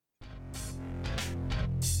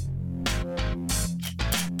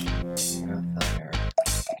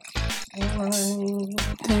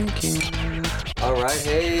Thank you. All right,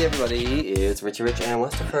 hey everybody, it's Richie Rich and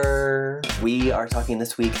Westifer. We are talking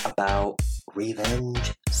this week about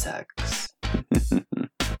revenge sex.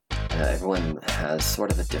 Everyone has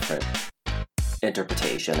sort of a different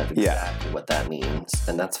interpretation of exactly what that means,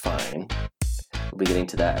 and that's fine. We'll be getting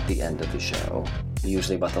to that at the end of the show,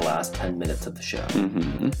 usually about the last 10 minutes of the show.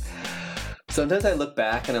 Mm-hmm. Sometimes I look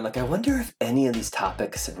back and I'm like, I wonder if any of these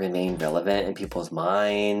topics remain relevant in people's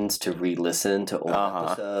minds to re-listen to old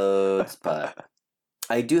episodes, but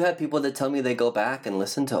I do have people that tell me they go back and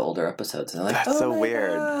listen to older episodes, and they're like, That's so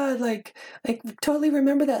weird. God, like, I totally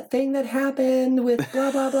remember that thing that happened with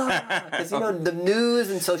blah, blah, blah. Because, the news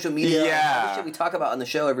and social media, all the shit we talk about on the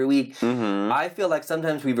show every week, I feel like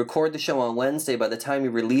sometimes we record the show on Wednesday, by the time we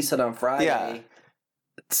release it on Friday,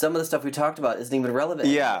 some of the stuff we talked about isn't even relevant.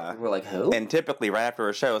 Yeah. We're like, who? And typically, right after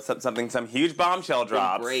a show, some huge bombshell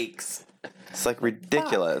drops. It breaks. It's like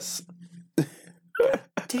ridiculous.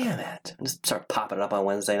 Damn it. Just start popping it up on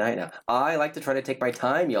Wednesday night now. I like to try to take my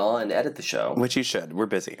time, y'all, and edit the show. Which you should. We're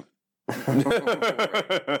busy. Slap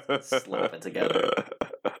it together.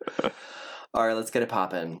 All right, let's get it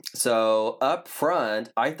popping. So, up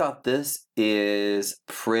front, I thought this is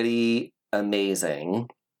pretty amazing.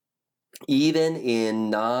 Even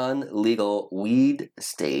in non-legal weed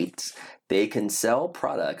states, they can sell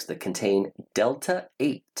products that contain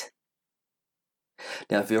Delta-8.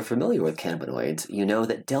 Now, if you're familiar with cannabinoids, you know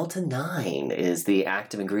that Delta-9 is the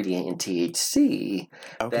active ingredient in THC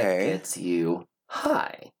that gets you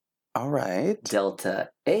high. All right.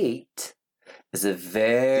 Delta-8 is a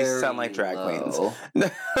very These sound like drag queens.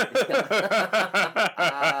 That's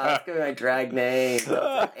gonna be my drag name.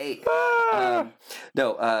 Delta-8.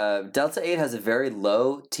 Delta-8 has a very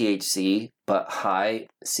low THC but high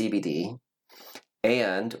CBD.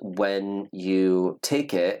 And when you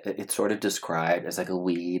take it, it's sort of described as like a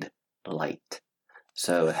weed light.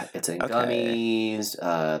 So it's in gummies,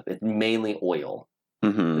 it's mainly oil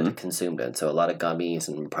that it's consumed in. So a lot of gummies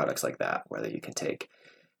and products like that where you can take.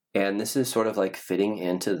 And this is sort of like fitting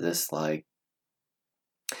into this, like,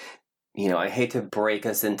 I hate to break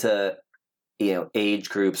us into, age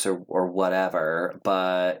groups or whatever,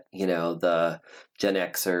 but, the Gen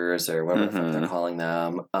Xers or whatever the fuck they're calling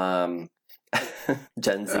them,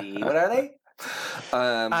 Gen Z, what are they?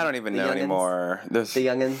 I don't even know anymore. The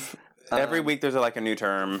youngins. Every week there's like a new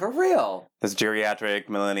term. For real. There's geriatric,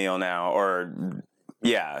 millennial now, or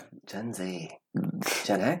Gen Z.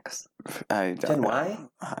 Gen X? Gen Y?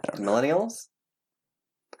 Millennials?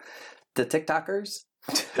 The TikTokers?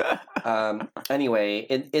 Anyway,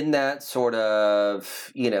 in that sort of,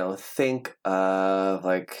 think of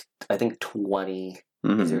like, I think 20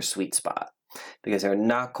 is your sweet spot. Because they're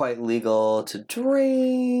not quite legal to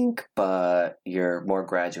drink, but you're more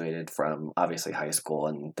graduated from, obviously, high school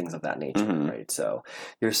and things of that nature, right? So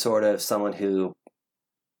you're sort of someone who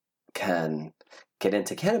can get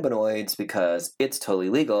into cannabinoids because it's totally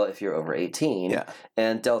legal if you're over 18. Yeah.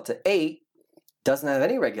 And Delta-8 doesn't have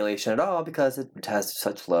any regulation at all because it has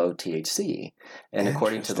such low THC. And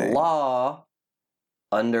according to the law,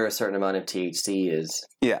 under a certain amount of THC is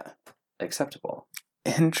acceptable.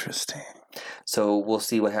 Interesting. So we'll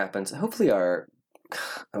see what happens. Hopefully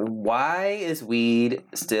why is weed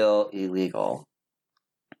still illegal?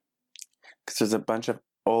 Because there's a bunch of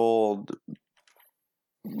old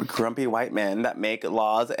grumpy white men that make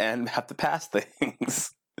laws and have to pass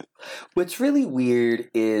things. What's really weird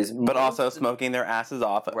is... But also smoking their asses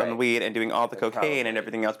off on weed and doing all the cocaine and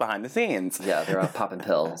everything else behind the scenes. Yeah, they're out popping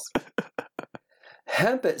pills.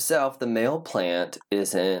 Hemp itself, the male plant,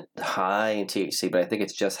 isn't high in THC, but I think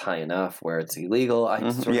it's just high enough where it's illegal. I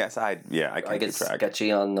can get sketchy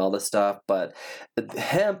on all this stuff, but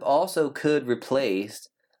hemp also could replace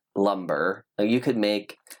lumber. Like you could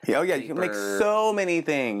make you can make so many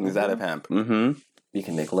things out of hemp. You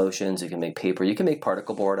can make lotions, you can make paper, you can make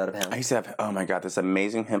particle board out of hemp. I used to have, oh my God, this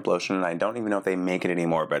amazing hemp lotion, and I don't even know if they make it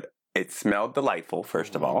anymore, but it smelled delightful,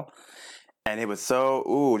 first of all. And it was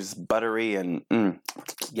so, just buttery and...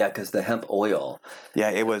 Yeah, because the hemp oil. Yeah,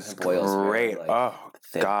 it was great.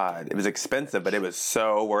 Thick. God. It was expensive, but it was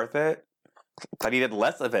so worth it. I needed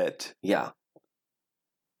less of it. Yeah.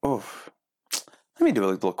 Oof. Let me do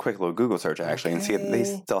a quick little Google search, actually, and see if they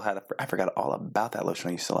still had... I forgot all about that lotion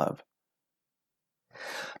I used to love.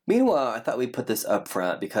 Meanwhile, I thought we'd put this up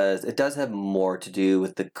front because it does have more to do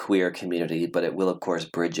with the queer community, but it will, of course,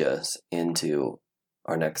 bridge us into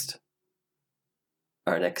our next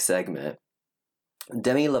segment.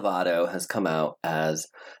 Demi Lovato has come out as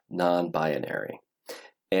non-binary.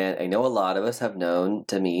 And I know a lot of us have known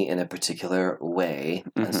Demi in a particular way.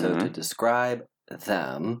 And so to describe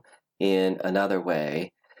them in another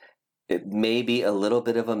way it may be a little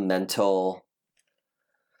bit of a mental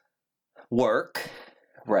work,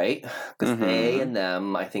 right? Because they and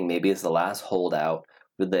them, I think, maybe is the last holdout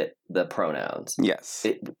with the pronouns. Yes.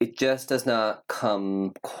 It just does not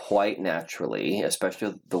come quite naturally,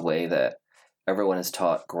 especially the way that everyone is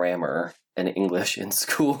taught grammar and English in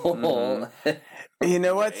school. You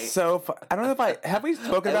know what's so I don't know if have we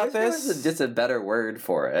spoken about this? There was just a better word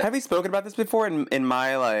for it. Have we spoken about this before in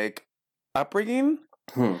my like upbringing?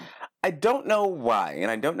 I don't know why,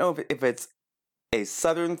 and I don't know if it's a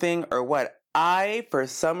Southern thing or what. I, for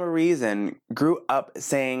some reason, grew up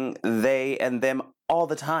saying they and them all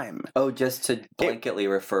the time. Oh, just to blanketly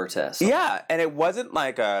refer to something. Yeah, and it wasn't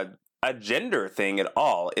like a gender thing at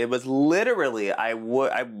all. It was literally I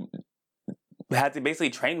had to basically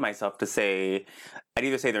train myself to say, I'd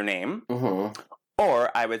either say their name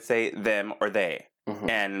or I would say them or they.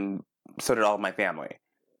 And so did all of my family.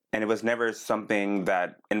 And it was never something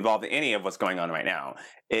that involved any of what's going on right now.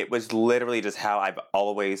 It was literally just how I've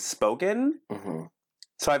always spoken.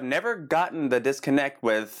 So I've never gotten the disconnect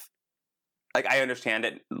with, like, I understand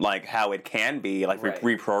it, like, how it can be, like,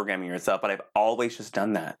 reprogramming yourself, but I've always just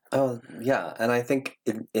done that. Oh, yeah. And I think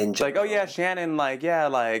in general... Like, oh, yeah, Shannon, like, yeah,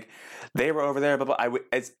 like, they were over there, blah, blah.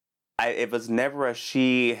 It was never a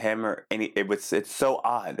she, him, or any... It's so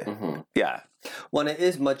odd. Yeah. Well, it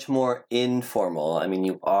is much more informal. I mean,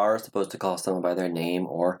 you are supposed to call someone by their name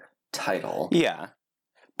or title. Yeah.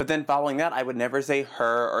 But then following that, I would never say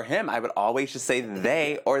her or him. I would always just say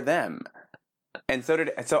they or them. And so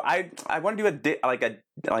I want to do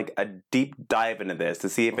a deep dive into this to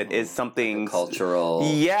see if it is something like cultural.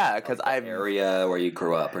 Yeah, because area where you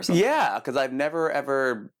grew up or something. Yeah, because I've never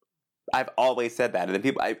ever. I've always said that, and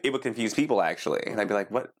then it would confuse people actually, and I'd be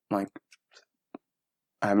like, "What?" Like,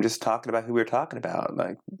 I'm just talking about who we were talking about.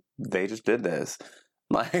 Like, they just did this.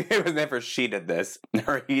 Like, it was never she did this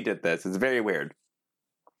or he did this. It's very weird.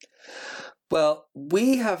 Well,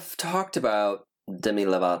 we have talked about Demi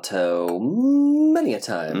Lovato many a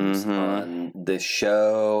times on this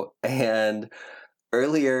show, and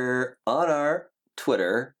earlier on our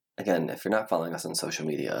Twitter, again, if you're not following us on social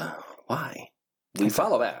media, why? We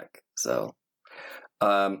follow back, so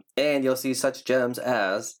and you'll see such gems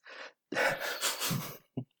as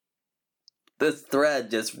this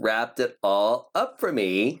thread just wrapped it all up for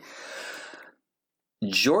me.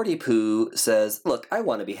 Jordy Poo says, "Look, I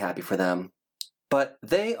want to be happy for them, but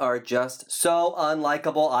they are just so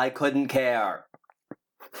unlikable I couldn't care."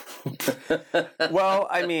 Well,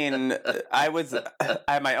 I mean, I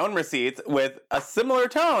had my own receipts with a similar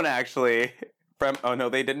tone, actually, from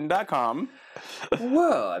ohnotheydidn't.com.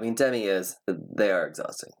 Whoa, I mean, they are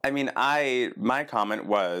exhausting. I mean, my comment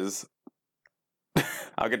was,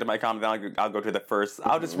 I'll get to my comment, then I'll go to the first,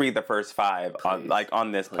 I'll just read the first 5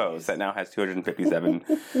 on this post that now has 257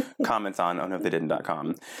 comments on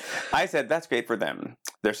ohnotheydidn't.com. I said, that's great for them.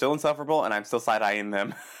 They're still insufferable, and I'm still side-eyeing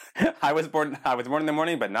them. I was born in the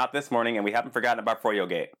morning, but not this morning, and we haven't forgotten about Froyo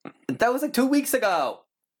Gate. That was like 2 weeks ago.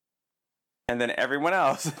 And then everyone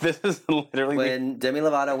else, this is literally... When Demi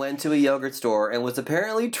Lovato went to a yogurt store and was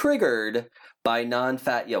apparently triggered by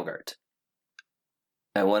non-fat yogurt.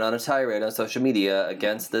 And went on a tirade on social media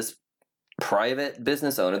against this private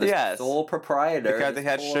business owner, this sole proprietor. Because they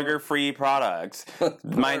had sugar-free products.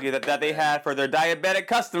 Mind you, that they had for their diabetic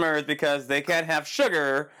customers because they can't have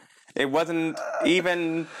sugar. It wasn't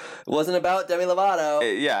even... It wasn't about Demi Lovato.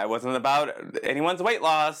 It wasn't about anyone's weight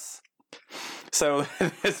loss. So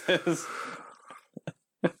this is...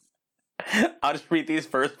 I'll just read these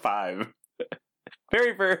first 5.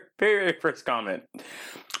 Very first comment.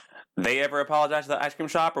 They ever apologize to the ice cream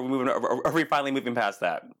shop, or are we finally moving past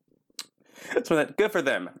that? So good for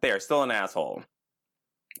them. They are still an asshole.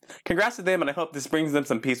 Congrats to them, and I hope this brings them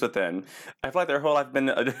some peace within. I feel like their whole life has been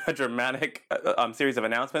a dramatic series of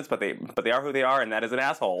announcements, but they are who they are, and that is an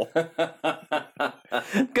asshole.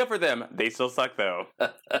 Good for them. They still suck, though.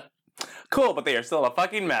 Cool, but they are still a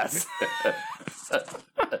fucking mess.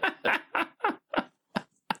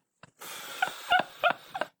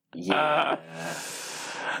 Yeah.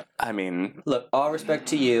 I mean... Look, all respect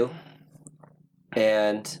to you.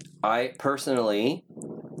 And I personally...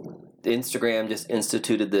 Instagram just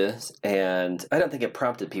instituted this, and I don't think it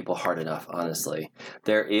prompted people hard enough, honestly.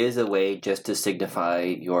 There is a way just to signify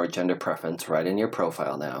your gender preference right in your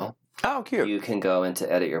profile now. Oh, cute. You can go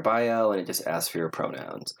into edit your bio, and it just asks for your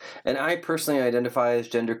pronouns. And I personally identify as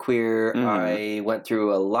genderqueer. I went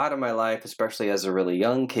through a lot of my life, especially as a really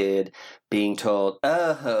young kid, being told,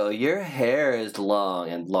 oh, your hair is long,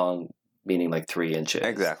 and long meaning like 3 inches.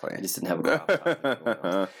 Exactly. I just didn't have a crop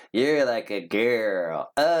top. You're like a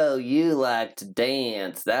girl. Oh, you like to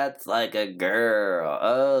dance. That's like a girl.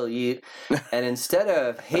 Oh, you. And instead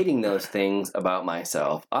of hating those things about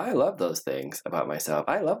myself, I love those things about myself.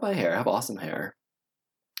 I love my hair. I have awesome hair.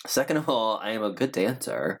 Second of all, I am a good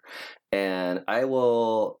dancer, and I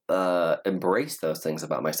will embrace those things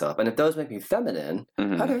about myself. And if those make me feminine,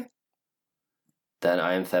 okay, then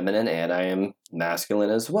I am feminine and I am masculine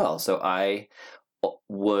as well. So I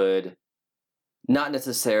would not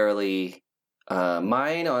necessarily.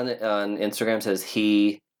 Mine on Instagram says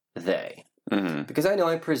he, they, because I know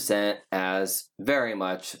I present as very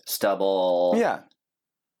much stubble. Yeah.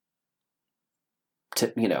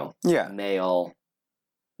 Male.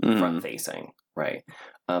 Front facing, right?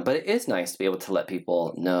 But it is nice to be able to let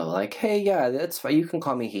people know, like, hey, yeah, that's fine. You can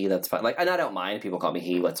call me he. That's fine. Like, and I don't mind if people call me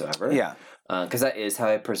he whatsoever. Yeah, because that is how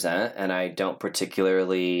I present, and I don't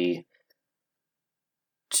particularly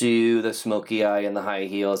do the smoky eye and the high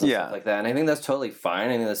heels and stuff like that. And I think that's totally fine.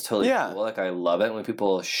 I think that's totally cool. Like, I love it when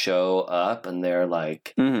people show up and they're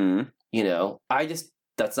like,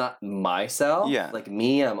 that's not myself. Yeah. Like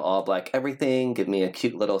me, I'm all black everything. Give me a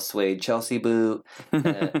cute little suede Chelsea boot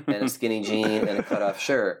and a skinny jean and a cutoff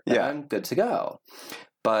shirt. And I'm good to go.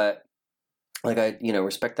 But like I,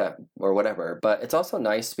 respect that or whatever. But it's also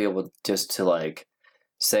nice to be able just to like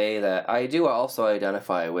say that I do also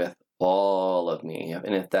identify with all of me.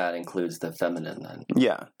 And if that includes the feminine, then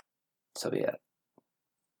so be it.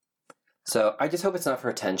 So I just hope it's not for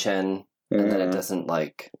attention. And then it doesn't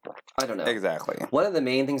like, I don't know. Exactly. One of the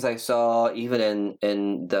main things I saw, even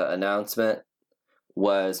in the announcement,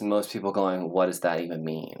 was most people going, what does that even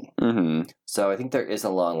mean? So I think there is a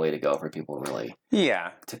long way to go for people really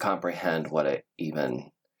to comprehend what it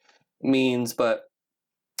even means. But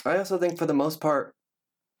I also think for the most part,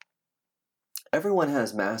 everyone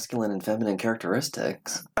has masculine and feminine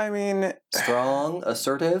characteristics. I mean... Strong,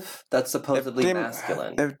 assertive, that's supposedly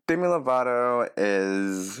masculine. If Demi Lovato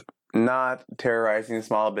is... not terrorizing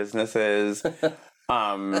small businesses,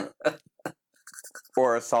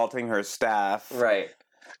 or assaulting her staff, right?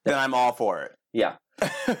 Then I'm all for it. Yeah.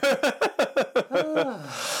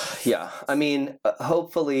 Yeah. I mean,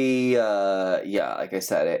 hopefully, like I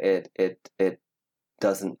said, it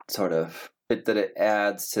doesn't sort of that it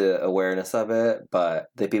adds to awareness of it, but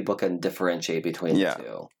that people can differentiate between the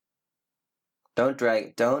two. Don't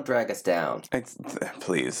drag us down,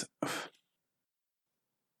 please.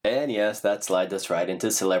 And yes, that slides us right into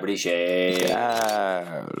celebrity shade.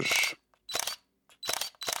 Yes.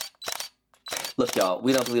 Look, y'all,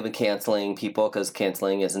 we don't believe in canceling people because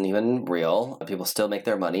canceling isn't even real. People still make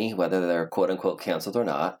their money, whether they're quote-unquote canceled or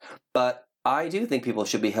not. But I do think people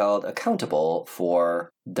should be held accountable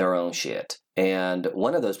for their own shit. And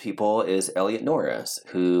one of those people is Elliot Norris,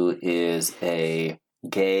 who is a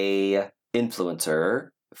gay influencer,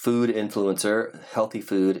 food influencer, healthy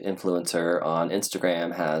food influencer on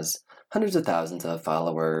Instagram, has hundreds of thousands of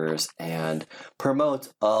followers and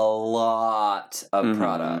promotes a lot of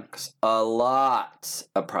products. A lot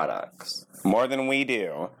of products. More than we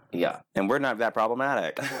do. Yeah. And we're not that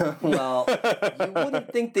problematic. Well, you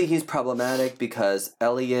wouldn't think that he's problematic because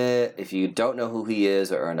Elliot, if you don't know who he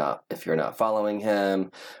is or not, if you're not following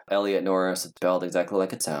him, Elliot Norris, it's spelled exactly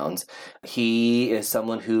like it sounds. He is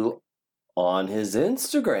someone who on his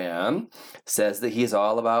Instagram says that he's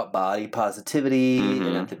all about body positivity,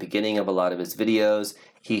 and at the beginning of a lot of his videos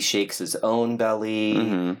he shakes his own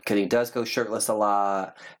belly because he does go shirtless a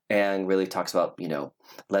lot and really talks about,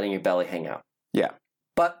 letting your belly hang out. Yeah.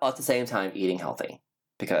 But at the same time eating healthy,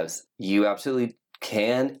 because you absolutely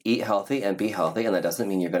can eat healthy and be healthy, and that doesn't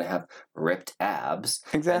mean you're going to have ripped abs.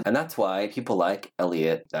 Exactly. And that's why people like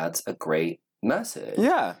Elliot, that's a great message.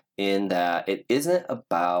 Yeah. In that it isn't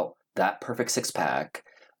about that perfect six-pack,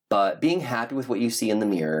 but being happy with what you see in the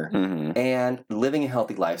mirror and living a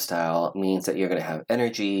healthy lifestyle means that you're going to have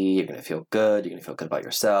energy, you're going to feel good, you're going to feel good about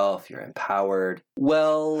yourself, you're empowered.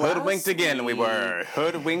 Well, hoodwinked again, we were.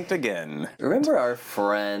 Hoodwinked again. Remember our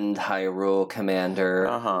friend Hyrule Commander,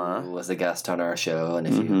 who was a guest on our show, and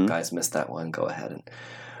if you guys missed that one, go ahead and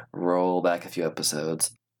roll back a few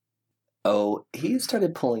episodes. Oh, he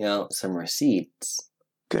started pulling out some receipts.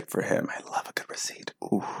 Good for him. I love a good receipt.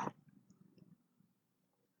 Ooh.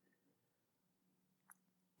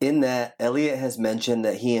 In that, Elliot has mentioned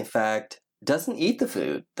that he, in fact, doesn't eat the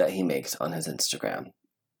food that he makes on his Instagram.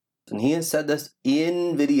 And he has said this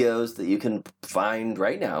in videos that you can find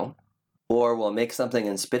right now, or will make something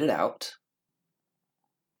and spit it out.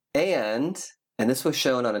 And this was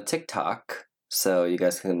shown on a TikTok, so you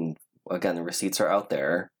guys can, again, the receipts are out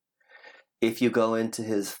there. If you go into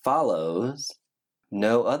his follows,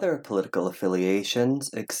 no other political affiliations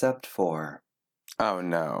except for Oh,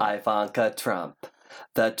 no. Ivanka Trump,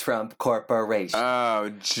 the Trump Corporation.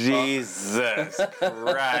 Oh, Jesus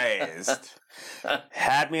Christ.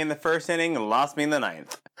 Had me in the first inning, lost me in the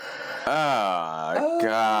ninth. Oh,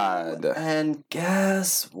 God. And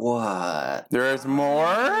guess what? There's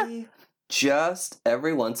more? Just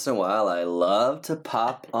every once in a while, I love to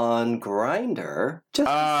pop on Grindr just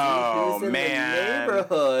to see who's in the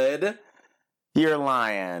neighborhood. You're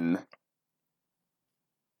lying.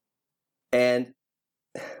 And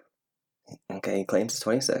okay, he claims he's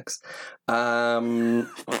 26.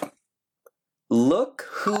 Look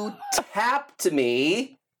who tapped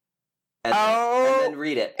me. And then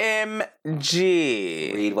read it.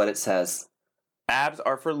 MG. Read what it says. Abs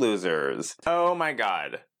are for losers. Oh my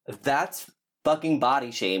God. That's fucking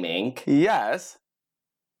body shaming. Yes.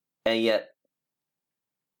 And yet.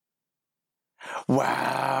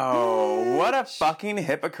 Wow. What a fucking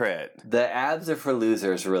hypocrite. The abs are for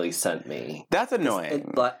losers really sent me. That's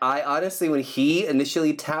annoying. But I honestly, when he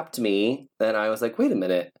initially tapped me, then I was like, wait a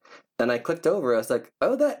minute. Then I clicked over. I was like,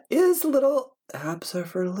 oh, that is little abs are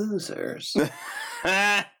for losers.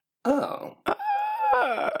 Oh.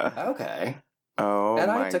 Okay. Oh, and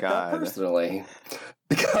my I took God. that personally.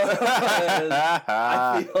 Because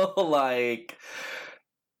I feel like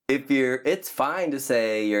it's fine to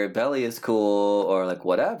say your belly is cool or like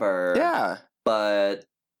whatever. Yeah. But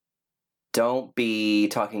don't be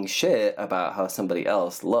talking shit about how somebody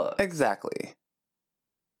else looks. Exactly.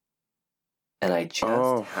 And I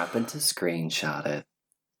just happened to screenshot it.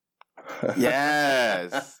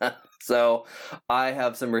 Yes. So I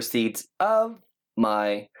have some receipts of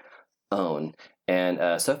my own.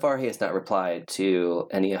 And so far he has not replied to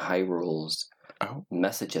any High Rules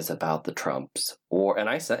messages about the Trumps. And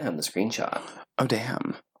I sent him the screenshot. Oh,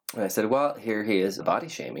 damn. And I said, well, here he is body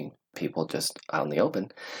shaming people just out in the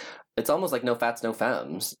open. It's almost like no fats, no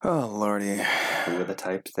femmes. Oh, Lordy. Who were the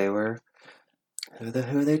types they were? Who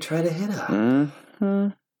are they trying to hit up? Mm-hmm.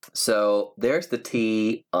 So there's the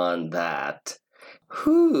tea on that.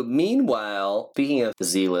 Whew. Meanwhile, speaking of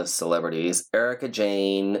Z-list celebrities, Erika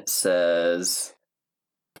Jayne says...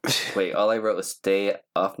 Wait, all I wrote was stay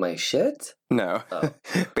off my shit? No. Oh.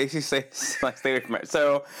 Basically, stay away from it.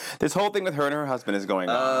 So, this whole thing with her and her husband is going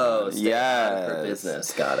on. Oh, stay out of her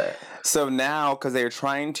business. Got it. So now, because they're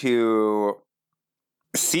trying to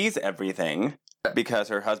seize everything, because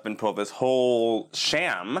her husband pulled this whole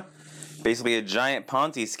sham, basically a giant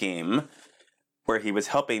Ponzi scheme, where he was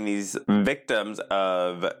helping these victims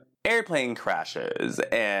of airplane crashes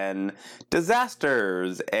and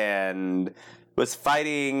disasters and was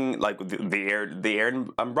fighting like the Aaron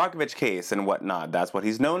Brockovich case and whatnot. That's what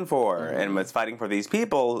he's known for, and was fighting for these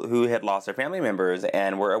people who had lost their family members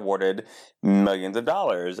and were awarded millions of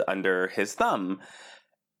dollars under his thumb.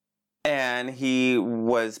 And he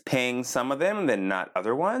was paying some of them, then not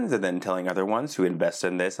other ones, and then telling other ones to invest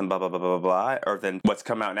in this and blah, blah, blah, blah, blah. Or then what's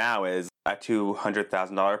come out now is a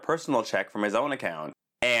 $200,000 personal check from his own account.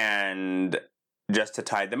 And just to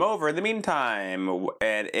tide them over in the meantime.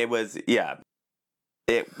 And it was, yeah.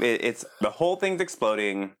 It's the whole thing's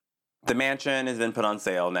exploding. The mansion has been put on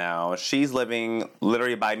sale now. She's living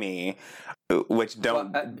literally by me, which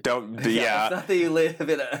don't yeah. It's not that you live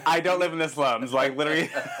in a. I don't live in the slums. Like literally,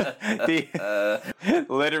 I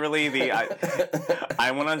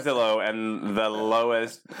went on Zillow and the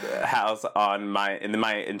lowest house in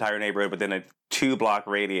my entire neighborhood within a 2-block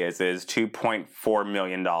radius is $2.4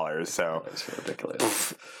 million. So that's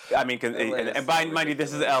ridiculous. I mean, and mind you,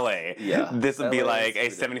 this is LA. Yeah, this would be like a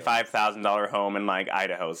 $75,000 home in like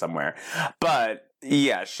Idaho somewhere. But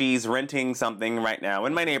yeah, she's renting something right now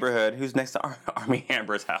in my neighborhood. Who's next to Army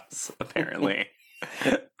Hammer's house? Apparently,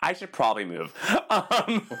 I should probably move.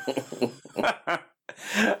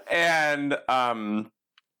 And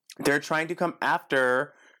they're trying to come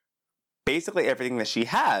after basically everything that she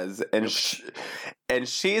has, and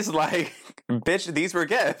she's like, bitch, these were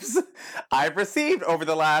gifts I've received over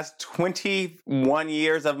the last 21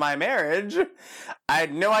 years of my marriage. I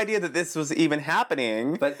had no idea that this was even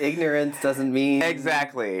happening. But ignorance doesn't mean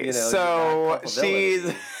exactly. So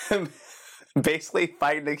she's basically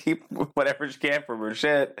fighting to keep whatever she can from her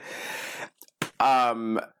shit.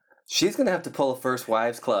 She's gonna have to pull a First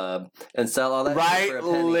Wives Club and sell all that. Right,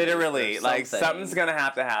 literally, like something's gonna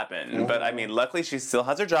have to happen. But I mean, luckily, she still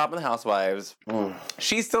has her job in the Housewives.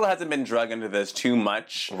 She still hasn't been drug into this too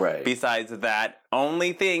much. Right. Besides that,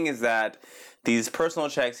 only thing is that these personal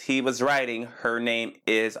checks he was writing, her name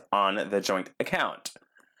is on the joint account.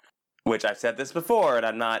 Which I've said this before, and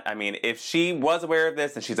I'm not. I mean, if she was aware of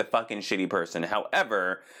this, then she's a fucking shitty person.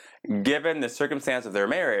 However, given the circumstance of their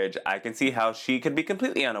marriage, I can see how she could be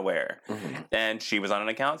completely unaware. Mm-hmm. And she was on an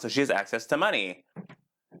account, so she has access to money.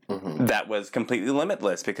 Mm-hmm. That was completely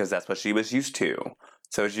limitless because that's what she was used to.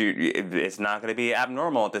 So it's not going to be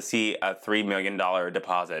abnormal to see a $3 million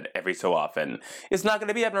deposit every so often. It's not going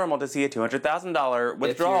to be abnormal to see a $200,000 withdrawal.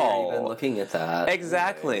 If you're even looking at that.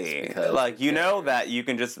 Exactly. Like, you know that you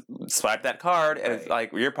can just swipe that card and it's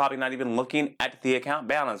like, you're probably not even looking at the account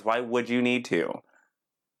balance. Why would you need to?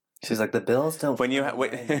 She's like, the bills don't... When you have a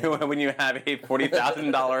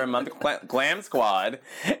 $40,000 a month glam squad,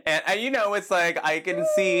 and you know, it's like, I can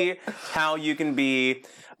see how you can be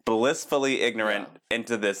blissfully ignorant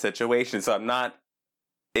into this situation. So I'm not...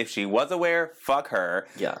 If she was aware, fuck her.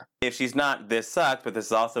 Yeah. If she's not, this sucks, but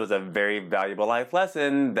this also is a very valuable life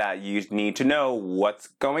lesson that you need to know what's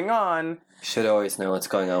going on. You should always know what's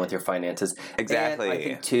going on with your finances. Exactly. And I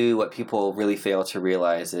think, too, what people really fail to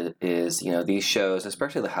realize is, you know, these shows,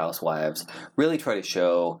 especially The Housewives, really try to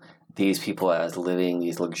show these people as living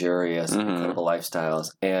these luxurious, incredible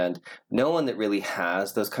lifestyles. And no one that really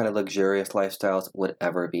has those kind of luxurious lifestyles would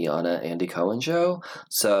ever be on an Andy Cohen show.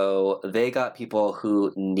 So they got people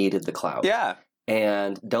who needed the clout. Yeah.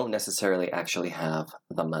 And don't necessarily actually have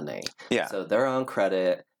the money. Yeah. So they're on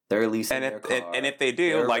credit. They're leasing their car. And if they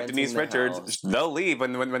do, like Denise Richards, they'll leave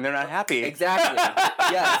when they're not happy. Exactly.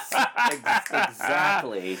 Yes.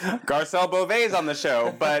 Exactly. Garcelle Beauvais on the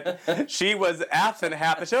show, but she was absent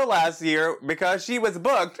half the show last year because she was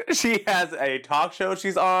booked. She has a talk show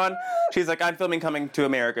she's on. She's like, I'm filming Coming to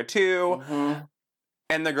America too. Mm-hmm.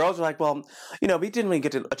 And the girls are like, well, you know, we didn't really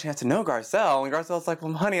get a chance to know Garcelle. And Garcelle's like,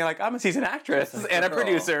 well, honey, like, I'm a seasoned actress and a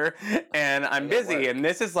producer, and I'm busy, and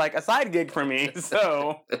this is like a side gig for me.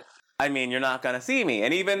 So, I mean, you're not going to see me.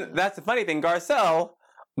 And even, that's the funny thing, Garcelle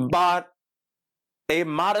bought a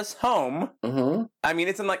modest home. Mm-hmm. I mean,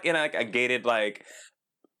 it's in like a gated, like,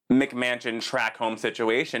 McMansion track home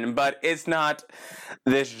situation, but it's not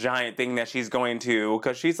this giant thing that she's going to,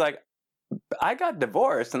 because she's like, I got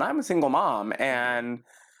divorced and I'm a single mom and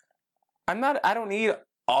I don't need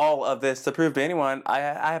all of this to prove to anyone. I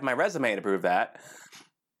have my resume to prove that.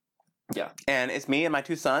 Yeah. And it's me and my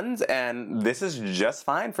 2 sons and this is just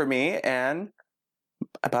fine for me and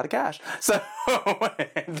I bought a cash. So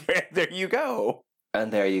there you go. And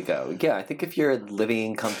there you go. Yeah, I think if you're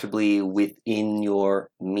living comfortably within your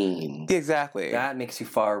means. Exactly. That makes you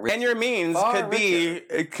far richer. And your means could be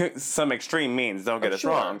some extreme means, don't get us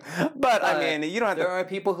wrong. But, I mean, you don't have to... There are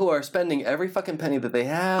people who are spending every fucking penny that they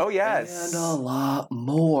have. Oh, yes. And a lot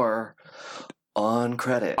more on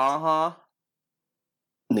credit. Uh-huh.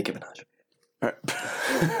 Nicki Minaj. I'm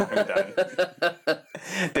done.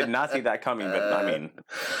 Did not see that coming, but I mean.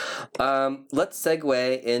 Let's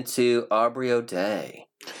segue into Aubrey O'Day.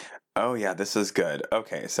 Oh, yeah, this is good.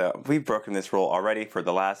 Okay, so we've broken this rule already for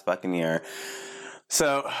the last fucking year.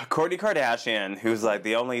 So, Kourtney Kardashian, who's like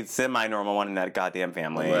the only semi-normal one in that goddamn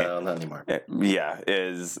family. Well, not anymore.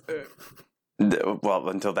 Is, well,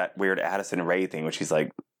 until that weird Addison Rae thing, which she's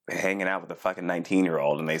like, hanging out with a fucking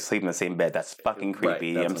 19-year-old and they sleep in the same bed. That's fucking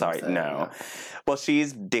creepy. Right, I'm sorry. No. Yeah. Well,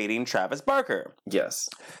 she's dating Travis Barker. Yes.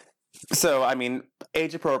 So, I mean,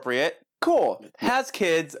 age appropriate. Cool. Has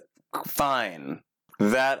kids. Fine.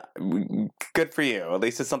 That, good for you. At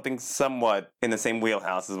least it's something somewhat in the same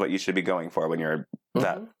wheelhouse as what you should be going for when you're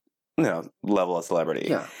that, level of celebrity.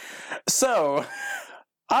 Yeah. So...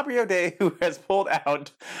 Aubrey O'Day, who has pulled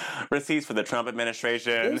out receipts for the Trump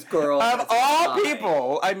administration. This girl of all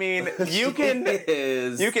people. I mean, you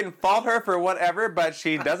can fault her for whatever, but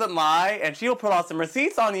she doesn't lie, and she will put out some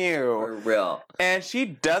receipts on you. For real. And she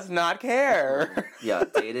does not care. Yeah,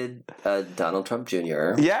 dated Donald Trump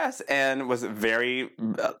Jr. Yes, and was very...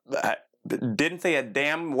 didn't say a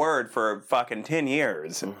damn word for fucking 10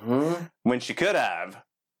 years. Mm-hmm. When she could have.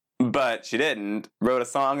 But she didn't. Wrote a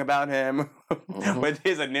song about him with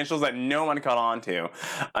his initials that no one caught on to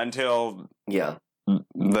until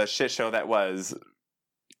the shit show that was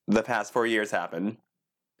the past 4 years happened.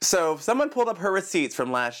 So someone pulled up her receipts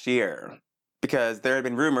from last year because there had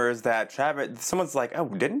been rumors that someone's like, oh,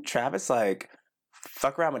 didn't Travis like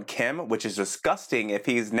fuck around with Kim? Which is disgusting if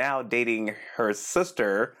he's now dating her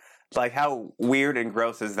sister. Like, how weird and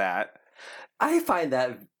gross is that? I find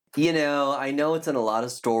that... You know, I know it's in a lot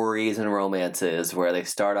of stories and romances where they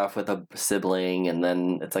start off with a sibling and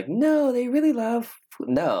then it's like, no, they really love...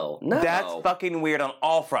 No. That's fucking weird on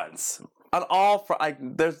all fronts. On all fronts.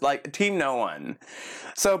 There's like team no one.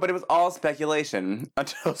 So, but it was all speculation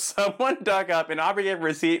until someone dug up and Aubrey gave a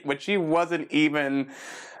receipt, which she wasn't even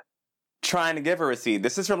trying to give a receipt.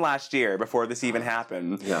 This is from last year before this even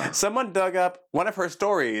happened. Yeah. Someone dug up one of her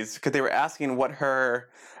stories because they were asking what her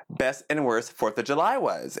best and worst 4th of July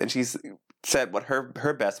was. And she said what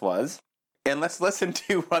her best was. And let's listen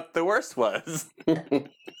to what the worst was.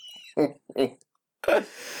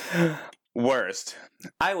 Worst.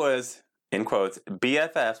 I was, in quotes,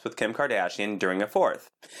 BFFs with Kim Kardashian during a 4th.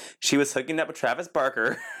 She was hooking up with Travis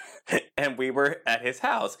Barker, and we were at his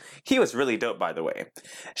house. He was really dope, by the way.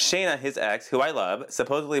 Shayna, his ex, who I love,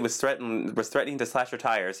 supposedly was threatening to slash her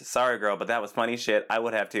tires. Sorry, girl, but that was funny shit. I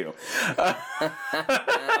would have too. Oh,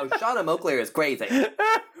 Shauna Moakler is crazy.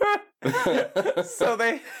 So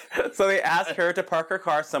they asked her to park her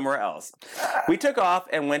car somewhere else. We took off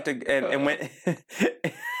and went to and went.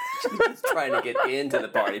 She's trying to get into the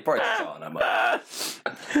party. Poor Shauna.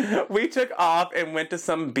 We took off and went to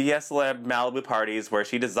some BS Lab Malibu parties where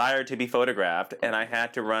she desired to be photographed, and I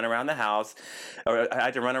had to run around the house, or I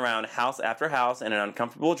had to run around house after house in an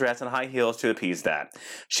uncomfortable dress and high heels to appease that.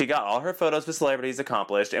 She got all her photos with celebrities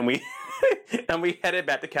accomplished, and we headed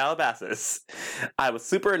back to Calabasas. I was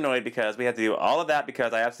super annoyed because we had to do all of that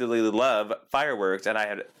because I absolutely love fireworks, and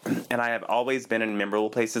I have always been in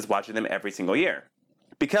memorable places watching them every single year.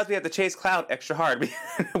 Because we had to chase cloud extra hard,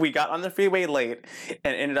 we got on the freeway late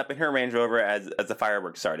and ended up in her Range Rover as the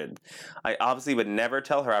fireworks started. I obviously would never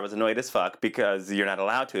tell her I was annoyed as fuck because you're not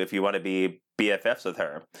allowed to if you want to be BFFs with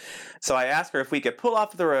her. So I asked her if we could pull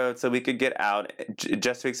off the road so we could get out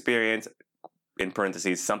just to experience, in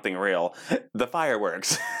parentheses, something real, the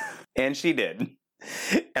fireworks. And she did.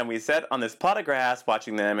 And we sat on this plot of grass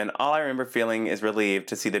watching them, and all I remember feeling is relieved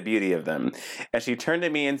to see the beauty of them. And she turned to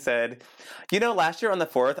me and said, you know, last year on the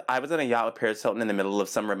 4th, I was on a yacht with Paris Hilton in the middle of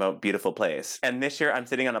some remote, beautiful place. And this year, I'm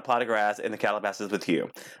sitting on a plot of grass in the Calabasas with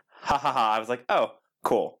you. Ha ha ha. I was like, oh,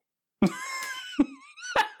 cool.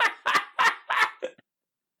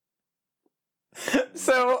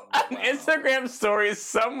 So, on Instagram stories,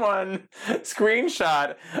 someone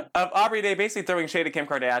screenshot of Aubrey Day basically throwing shade at Kim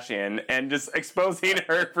Kardashian and just exposing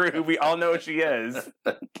her for who we all know she is.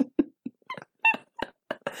 But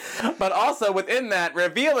also within that,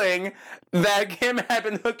 revealing that Kim had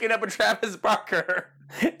been hooking up with Travis Barker.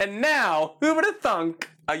 And now, who would have thunk,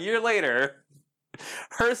 a year later,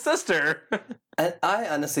 her sister. And I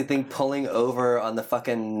honestly think pulling over on the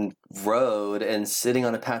fucking road and sitting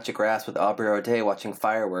on a patch of grass with Aubrey O'Day watching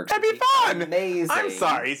fireworks that'd be fun. Amazing. I'm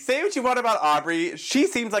sorry. Say what you want about Aubrey. She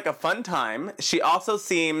seems like a fun time. She also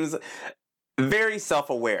seems very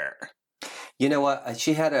self-aware. You know what?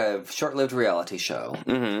 She had a short-lived reality show.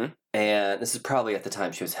 Mm-hmm. And this is probably at the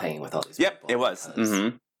time she was hanging with all these people. Yep, it was.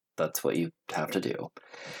 Mm-hmm. That's what you have to do.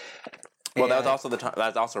 Well, that was also that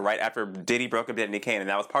was also right after Diddy broke up with Nick Cannon, and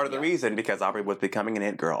that was part of the reason because Aubrey was becoming an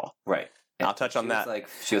it girl. Right. And I'll touch on that.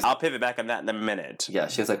 I'll pivot back on that in a minute. Yeah,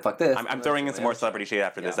 she was like, "Fuck this." I'm throwing in some more celebrity shit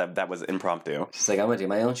after this. That was impromptu. She's like, "I'm gonna do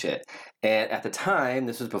my own shit." And at the time,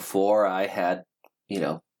 this was before I had,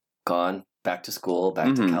 gone back to school,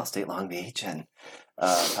 back to Cal State Long Beach, and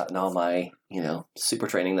gotten all my, super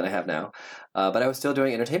training that I have now. But I was still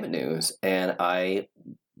doing entertainment news, and I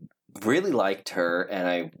really liked her, and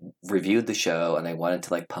I reviewed the show, and I wanted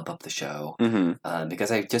to pump up the show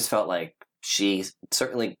because I just felt like she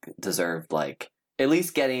certainly deserved at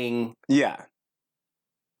least getting that.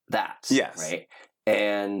 Yes. Right.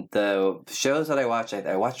 And the shows that I watched,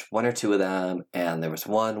 I watched one or two of them, and there was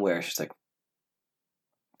one where she's like,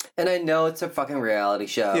 and I know it's a fucking reality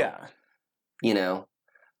show. Yeah.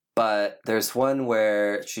 But there's one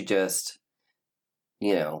where she just,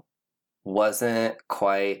 wasn't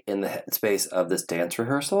quite in the headspace of this dance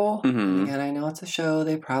rehearsal. Mm-hmm. Again, I know it's a show.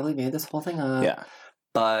 They probably made this whole thing up. Yeah.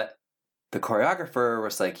 But the choreographer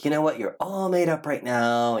was like, you know what? You're all made up right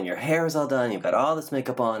now, and your hair is all done. You've got all this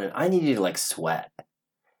makeup on, and I need you to sweat.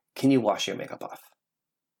 Can you wash your makeup off?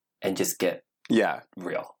 And just get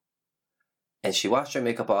real. And she washed her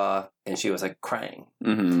makeup off, and she was crying.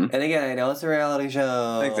 Mm-hmm. And again, I know it's a reality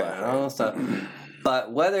show, and all this stuff,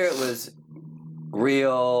 but whether it was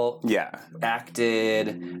real,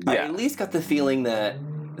 acted, I at least got the feeling that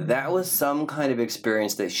was some kind of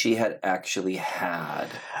experience that she had actually had.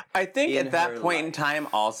 I think at that point in time,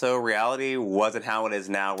 also, reality wasn't how it is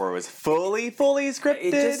now, where it was fully scripted.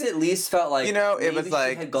 It just at least felt like, it was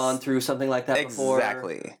she had gone through something like that before.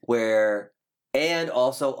 Exactly. And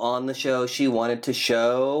also on the show, she wanted to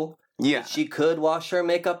show that she could wash her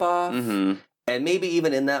makeup off. Mm-hmm. And maybe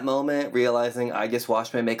even in that moment, realizing I just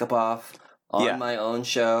washed my makeup off on my own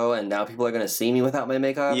show, and now people are going to see me without my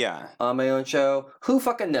makeup on my own show. Who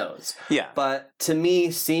fucking knows? Yeah. But to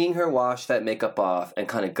me, seeing her wash that makeup off and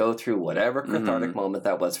kind of go through whatever cathartic moment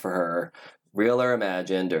that was for her, real or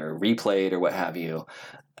imagined or replayed or what have you,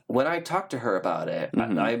 when I talked to her about it,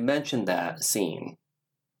 I mentioned that scene.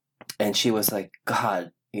 And she was like,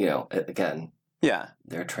 God, again, Yeah.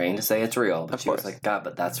 They're trained to say it's real. But Of she was course. like, God,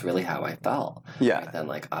 but that's really how I felt. Yeah. Right then,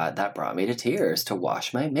 like, that brought me to tears to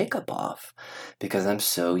wash my makeup off. Because I'm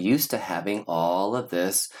so used to having all of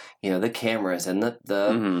this, the cameras and the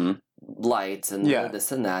Mm-hmm. lights and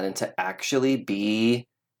this and that. And to actually be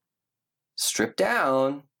stripped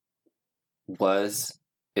down was...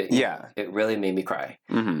 It really made me cry.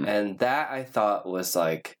 Mm-hmm. And that I thought was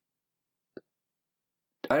like...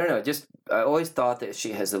 I don't know, I always thought that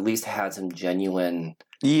she has at least had some genuine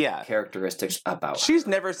characteristics about her. She's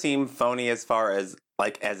never seemed phony as far as,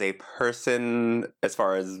 like, as a person, as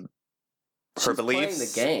far as her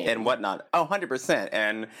beliefs the game. And whatnot. Oh, 100%.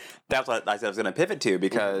 And that's what I said I was going to pivot to,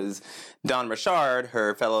 because Dawn Richard,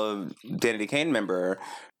 her fellow Danity Kane member,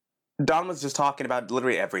 Dawn was just talking about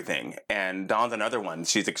literally everything. And Dawn's another one.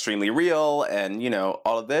 She's extremely real and,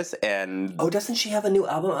 all of this. And doesn't she have a new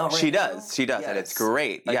album out right She now? does. She does. Yes. And it's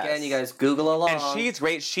great. Again, you guys Google along. And she's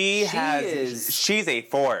great. She's a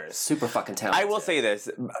force. Super fucking talented. I will say this.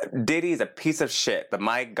 Diddy's a piece of shit, but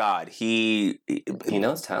my God, he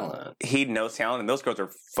knows talent. He knows talent, and those girls are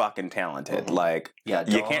fucking talented. Mm-hmm. Like,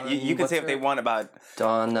 Dawn, you can say what they want about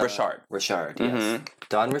Dawn Richard. Richard, yes. Mm-hmm.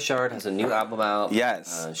 Dawn Richard has a new album out.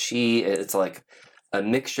 Yes. It's like a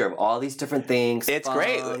mixture of all these different things. It's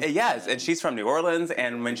great. Yes, and she's from New Orleans,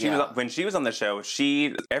 and when she was on the show,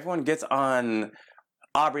 everyone gets on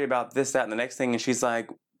Aubrey about this, that, and the next thing, and she's like,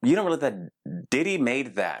 "You don't really that Diddy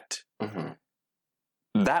made that."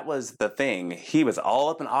 Mm-hmm. That was the thing. He was all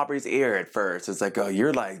up in Aubrey's ear at first. It's like, "Oh,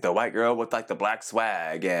 you're like the white girl with like the black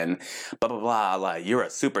swag and blah blah blah. Like you're a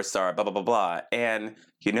superstar, blah blah blah blah." And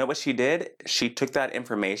you know what she did? She took that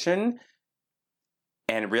information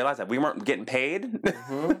and realized that we weren't getting paid.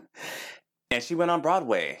 Mm-hmm. And she went on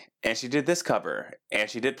Broadway, and she did this cover, and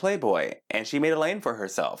she did Playboy, and she made a lane for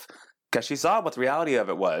herself because she saw what the reality of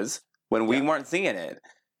it was when we weren't seeing it.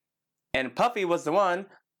 And Puffy was the one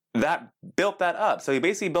that built that up. So he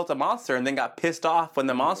basically built a monster and then got pissed off when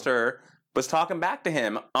the monster was talking back to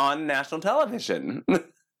him on national television.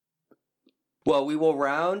 Well, we will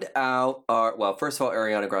round out our... Well, first of all,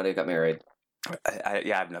 Ariana Grande got married. I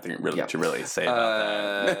have nothing really to really say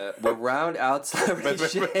about that. We'll round out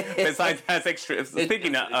celebrity besides that's extreme.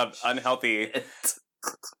 Speaking of unhealthy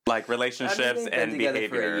like relationships and behavior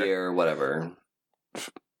for a year or whatever.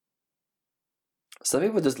 Some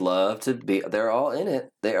people just love to be... They're all in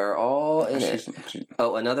it. They are all in it.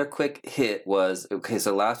 Oh, another quick hit was... Okay,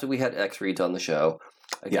 so last week we had X Reads on the show.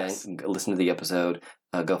 Again, listen to the episode.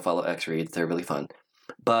 Go follow X Reads. They're really fun.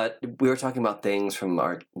 But we were talking about things from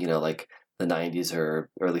our, like the 90s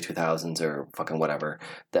or early 2000s or fucking whatever,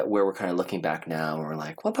 where we're kind of looking back now and we're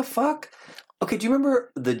like, what the fuck? Okay, do you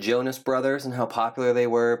remember the Jonas Brothers and how popular they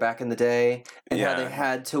were back in the day? And how they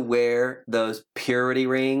had to wear those purity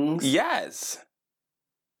rings? Yes.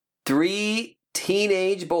 3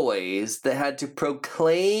 teenage boys that had to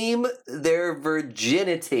proclaim their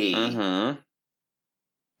virginity and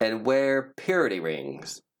wear purity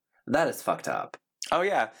rings. That is fucked up. Oh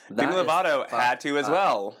yeah, Demi Lovato had to as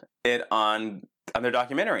well. On their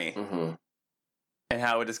documentary, and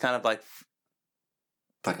how it is kind of like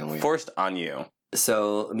fucking weird, forced on you.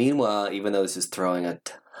 So meanwhile, even though this is throwing a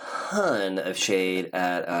ton of shade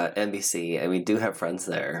at NBC, and we do have friends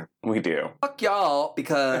there, we do. Fuck y'all,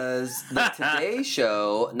 because the Today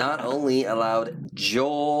Show not only allowed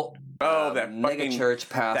Joel. That megachurch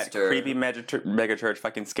pastor. That creepy megachurch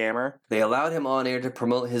fucking scammer. They allowed him on air to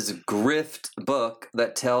promote his grift book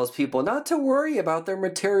that tells people not to worry about their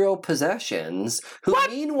material possessions, who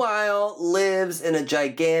meanwhile lives in a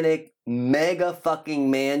gigantic mega fucking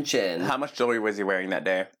mansion. How much jewelry was he wearing that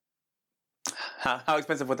day? How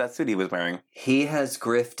expensive was that suit he was wearing? He has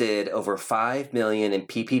grifted over $5 million in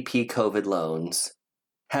PPP COVID loans.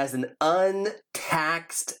 Has an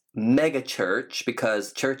untaxed megachurch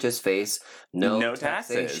because churches face no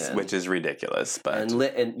taxes, which is ridiculous. But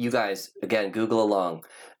and you guys, again, Google along.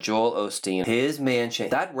 Joel Osteen, his mansion,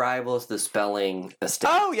 that rivals the Spelling estate.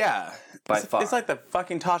 Oh, yeah. By far. It's like the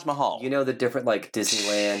fucking Taj Mahal. You know the different, like,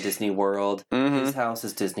 Disneyland, Disney World? His house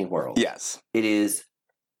is Disney World. Yes. It is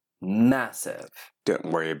massive. Don't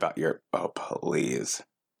worry about your... Oh, please.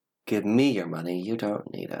 Give me your money. You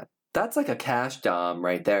don't need it. That's like a cash dom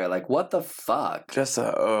right there. Like, what the fuck? Just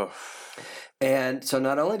And so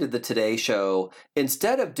not only did the Today Show,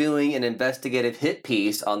 instead of doing an investigative hit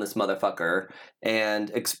piece on this motherfucker and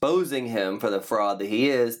exposing him for the fraud that he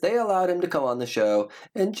is, they allowed him to come on the show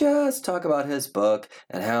and just talk about his book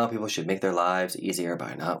and how people should make their lives easier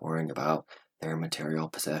by not worrying about their material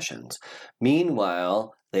possessions.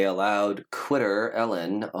 Meanwhile, they allowed quitter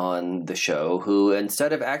Ellen on the show, who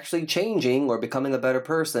instead of actually changing or becoming a better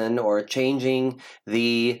person or changing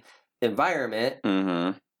the environment,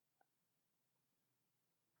 Mm-hmm.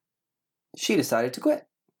 she decided to quit.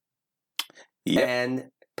 Yep.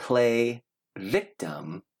 And play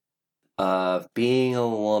victim of being a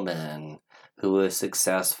woman who was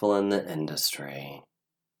successful in the industry.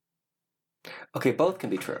 Okay, both can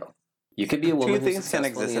be true. You could be a woman who's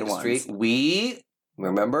successful in the industry. We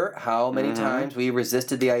remember how many times we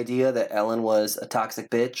resisted the idea that Ellen was a toxic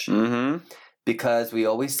bitch? Mm-hmm. Because we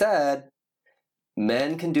always said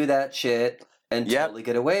men can do that shit and totally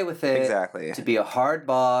get away with it. Exactly. To be a hard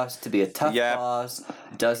boss, to be a tough boss,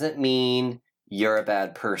 doesn't mean you're a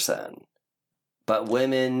bad person. But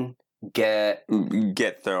women get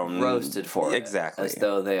thrown roasted for it. As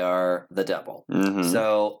though they are the devil. Mm-hmm.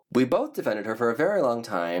 So we both defended her for a very long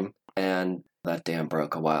time, and that dam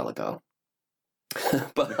broke a while ago.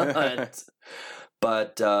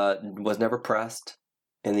 but was never pressed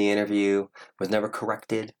in the interview, was never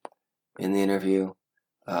corrected in the interview.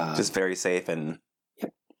 Just very safe, and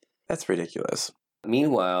that's ridiculous.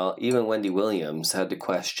 Meanwhile, even Wendy Williams had to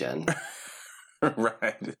question.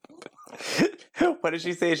 Right. What did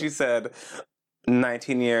she say? She said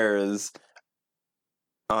 19 years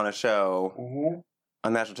on a show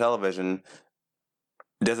on national television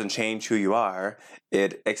doesn't change who you are.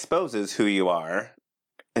 It exposes who you are.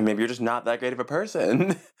 And maybe you're just not that great of a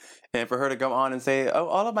person. And for her to go on and say, oh,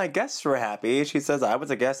 all of my guests were happy. She says, I was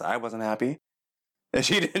a guest. I wasn't happy. And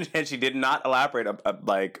she did not elaborate.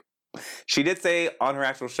 She did say on her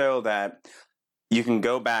actual show that you can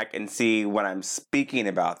go back and see when I'm speaking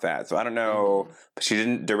about that. So I don't know. But she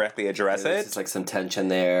didn't directly address it. It's like some tension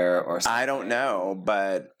there or something. I don't know.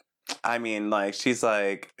 But I mean, like, she's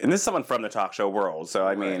like, and this is someone from the talk show world. So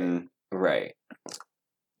I mean. Right.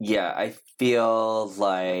 Yeah, I feel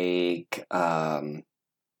like, I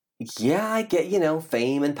get,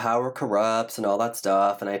 fame and power corrupts and all that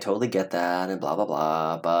stuff. And I totally get that and blah, blah,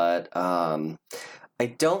 blah. But, I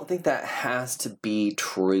don't think that has to be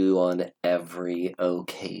true on every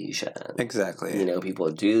occasion. Exactly. People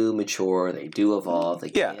do mature, they do evolve, they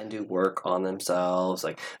can do work on themselves.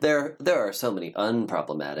 Like there are so many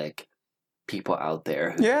unproblematic people out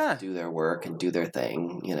there who just do their work and do their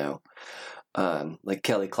thing, like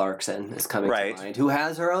Kelly Clarkson is coming to mind, who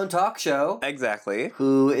has her own talk show. Exactly.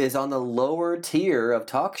 Who is on the lower tier of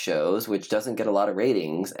talk shows, which doesn't get a lot of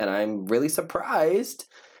ratings, and I'm really surprised.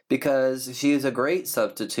 Because she is a great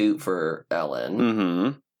substitute for Ellen.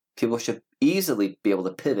 Mm-hmm. People should easily be able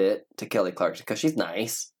to pivot to Kelly Clarkson because she's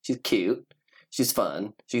nice, she's cute, she's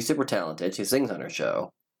fun, she's super talented, she sings on her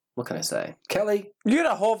show. What can I say? Kelly. You had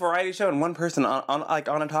a whole variety show and one person on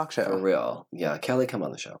a talk show. For real. Yeah, Kelly, come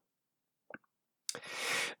on the show.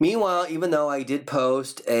 Meanwhile, even though I did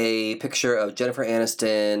post a picture of Jennifer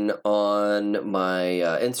Aniston on my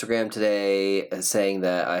Instagram today saying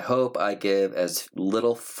that I hope I give as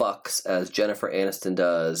little fucks as Jennifer Aniston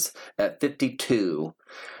does at 52,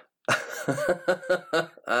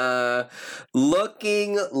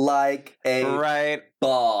 looking like a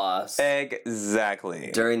boss. Exactly.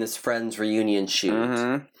 During this Friends reunion shoot.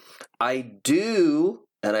 Mm-hmm. I do...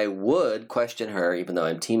 And I would question her, even though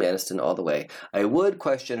I'm Team Aniston all the way, I would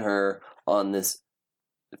question her on this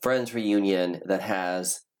Friends reunion that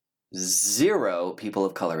has 0 people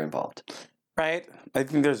of color involved. Right. I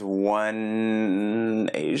think there's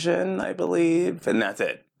one Asian, I believe, and that's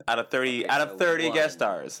it. Out of 30 guest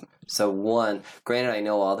stars. So one. Granted, I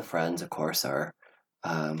know all the Friends, of course, are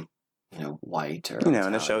white or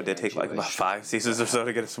and the show did take like about 5 seasons or so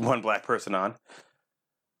to get one black person on.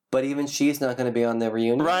 But even she's not going to be on the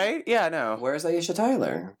reunion. Right? Yeah, no. Where's Aisha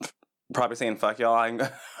Tyler? Probably saying, fuck y'all, I'm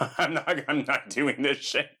not doing this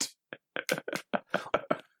shit.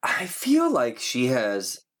 I feel like she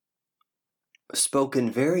has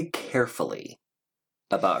spoken very carefully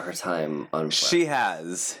about her time on Friends. She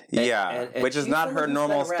has. And which is not her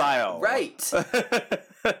normal style. Right.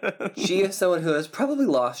 She is someone who has probably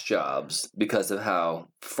lost jobs because of how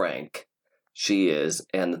frank she is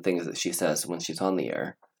and the things that she says when she's on the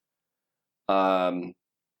air. But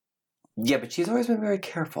she's always been very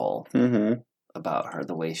careful about her,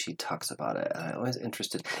 the way she talks about it. And I'm always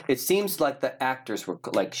interested. It seems like the actors were,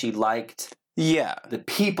 like, she liked the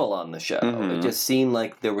people on the show. Mm-hmm. It just seemed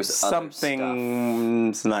like there was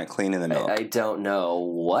something's not clean in the milk. I don't know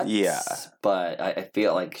what. Yeah. But I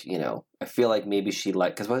feel like, maybe she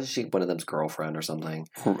liked, because wasn't she one of them's girlfriend or something?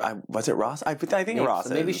 Was it Ross? I think maybe, Ross.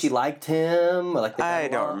 So maybe she liked him. Or like I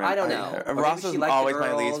don't remember. I don't know. Ross is always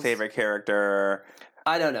my least favorite character.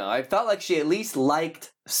 I don't know. I felt like she at least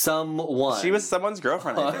liked someone. She was someone's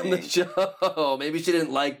girlfriend, I on the think. show. Maybe she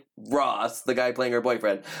didn't like Ross, the guy playing her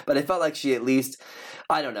boyfriend, but I felt like she at least,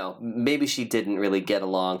 I don't know, maybe she didn't really get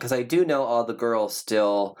along, because I do know all the girls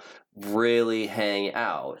still really hang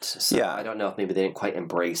out. So Yeah. I don't know if maybe they didn't quite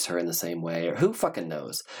embrace her in the same way, or who fucking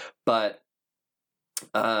knows. But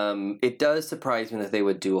it does surprise me that they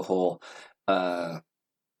would do a whole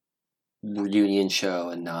reunion show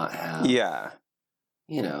and not have, Yeah.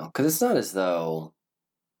 you know, because it's not as though,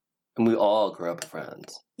 and we all grew up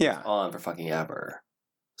friends. Yeah. On for fucking ever.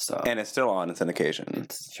 So And it's still on in syndication.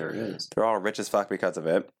 it sure is. They're all rich as fuck because of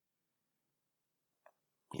it.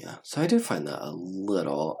 Yeah. So I do find that a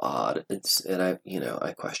little odd. I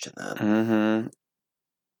question that. Mm-hmm.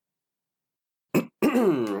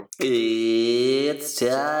 It's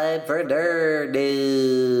time for nerd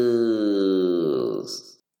news.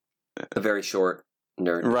 A very short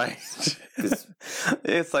nerd. Right.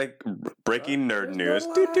 It's like breaking nerd news.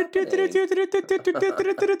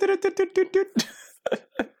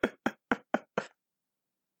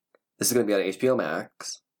 This is going to be on HBO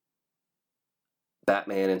Max.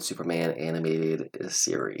 Batman and Superman animated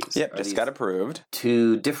series. Yep, just got approved.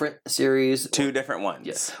 2 different series. 2 different ones.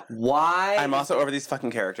 Yes. Why? I'm also over these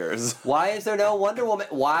fucking characters. Why is there no Wonder Woman?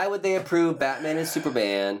 Why would they approve Batman and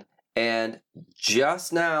Superman? And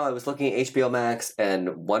just now I was looking at HBO Max,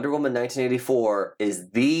 and Wonder Woman 1984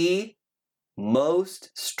 is the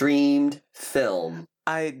most streamed film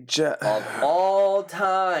of all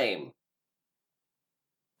time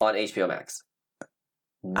on HBO Max.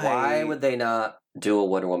 Why would they not do a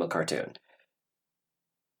Wonder Woman cartoon?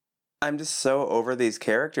 I'm just so over these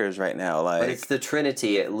characters right now. Like, But it's the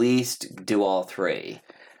Trinity. At least do all 3.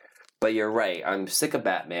 But you're right. I'm sick of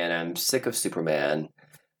Batman. I'm sick of Superman.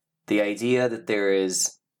 The idea that there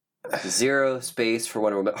is zero space for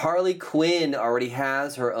Wonder Woman. Harley Quinn already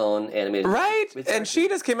has her own animated. Right? And she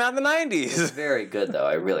just came out in the 90s. It's very good, though.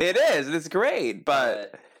 I really. It is. It's great.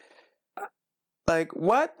 But like,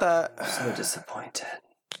 what the? I'm so disappointed.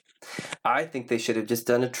 I think they should have just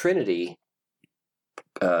done a Trinity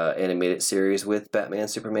animated series with Batman,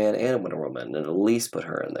 Superman, and Wonder Woman, and at least put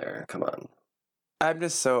her in there. Come on. I'm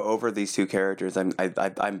just so over these 2 characters. I'm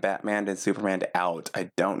Batman and Superman out.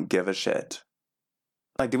 I don't give a shit.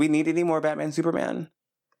 Like, do we need any more Batman, Superman?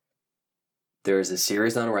 There's a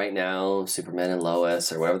series on right now, Superman and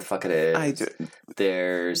Lois, or whatever the fuck it is.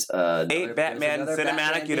 There's 8 Batman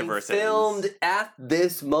cinematic universes filmed at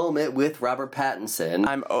this moment with Robert Pattinson.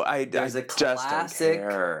 There's a classic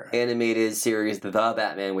animated series, The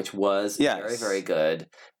Batman, which was very, very good.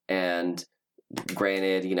 And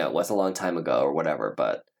granted, it was a long time ago or whatever,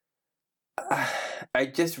 but I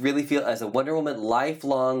just really feel, as a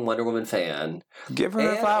lifelong Wonder Woman fan, give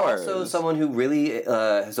her flowers. Also someone who really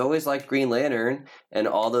has always liked Green Lantern and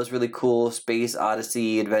all those really cool Space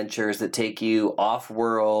Odyssey adventures that take you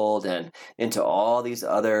off-world and into all these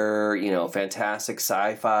other, fantastic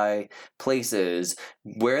sci-fi places.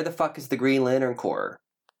 Where the fuck is the Green Lantern Corps?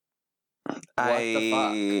 What the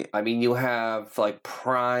fuck? I mean, you have, like,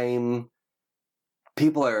 Prime.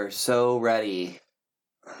 People are so ready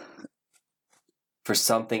for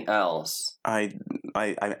something else. I'm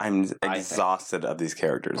exhausted of these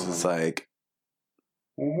characters. Mm-hmm. It's like,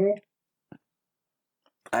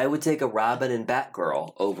 I would take a Robin and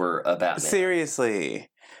Batgirl over a Batman. Seriously,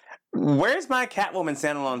 where's my Catwoman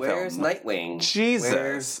standalone film? Where's Nightwing?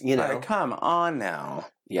 Jesus, like, come on now.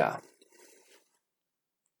 Yeah,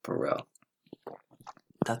 for real.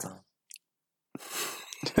 That's all.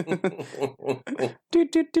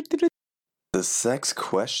 The sex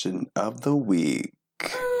question of the week.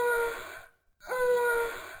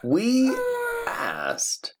 We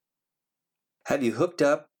asked, have you hooked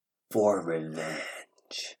up for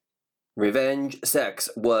revenge? Revenge sex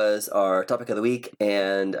was our topic of the week,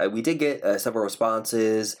 and we did get several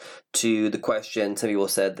responses to the question. Some people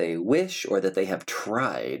said they wish or that they have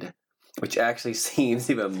tried, which actually seems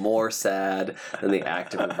even more sad than the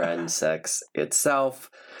act of revenge sex itself.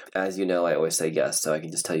 As you know, I always say yes, so I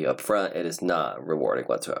can just tell you up front, it is not rewarding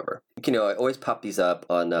whatsoever. I always pop these up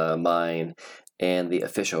on mine and the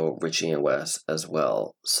official Richie and Wes as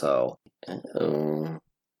well. So,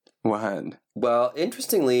 what? Well,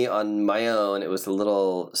 interestingly, on my own, it was a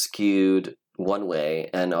little skewed one way,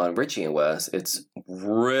 and on Richie and Wes, it's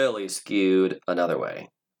really skewed another way.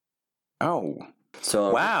 Oh.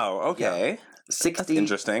 So wow, okay. Yeah, 60, that's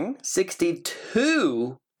interesting.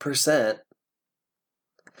 62%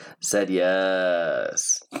 said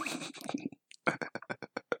yes.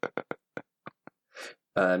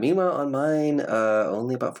 Meanwhile, on mine,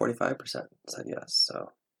 only about 45% said yes.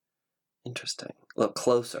 So, interesting. A little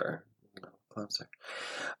closer. closer.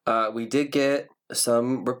 We did get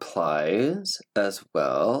some replies as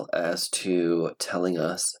well as to telling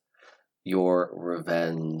us your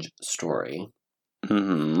revenge story.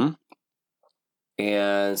 Mm-hmm.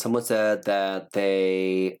 And someone said that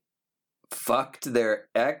they fucked their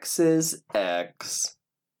ex's ex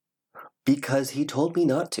because he told me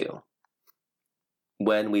not to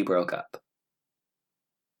when we broke up.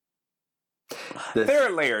 There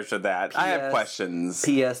are layers to that. I have questions.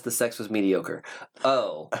 P.S. The sex was mediocre.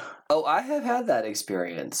 Oh, I have had that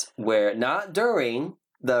experience where not during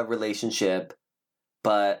the relationship,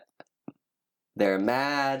 but they're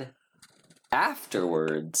mad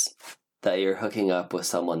afterwards that you're hooking up with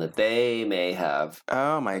someone that they may have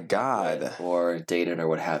oh my god or dated or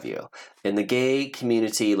what have you. In the gay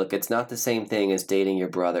community, look, it's not the same thing as dating your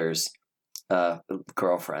brother's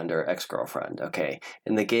girlfriend or ex-girlfriend. Okay,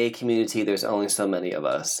 in the gay community there's only so many of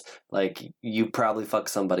us. Like, you probably fuck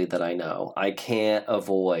somebody that I know. I can't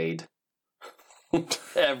avoid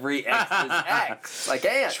every ex's ex. I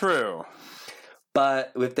can't. True.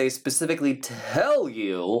 But if they specifically tell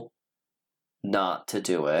you not to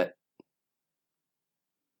do it,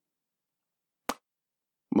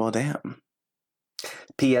 well, damn.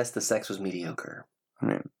 P.S. The sex was mediocre. I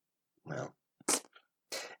mean, well,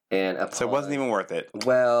 and so it wasn't even worth it.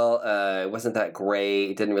 Well, it wasn't that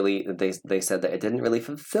great. It didn't really. They said that it didn't really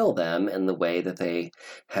fulfill them in the way that they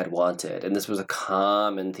had wanted, and this was a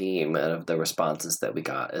common theme of the responses that we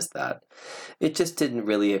got, is that it just didn't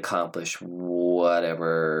really accomplish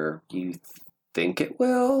whatever you think it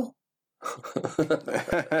will.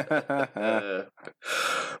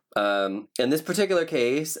 In this particular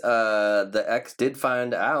case, the ex did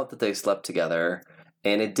find out that they slept together,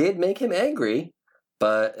 and it did make him angry,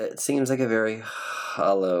 but it seems like a very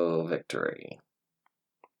hollow victory.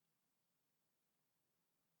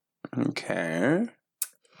 Okay.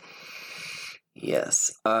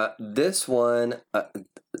 Yes. This one,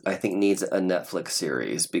 I think, needs a Netflix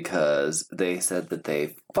series because they said that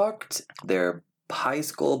they fucked their high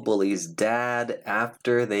school bully's dad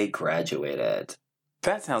after they graduated.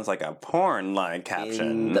 That sounds like a porn-like caption.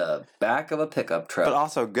 In the back of a pickup truck. But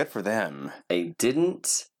also good for them. I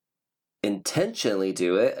didn't intentionally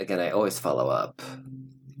do it. Again, I always follow up.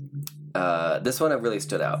 This one really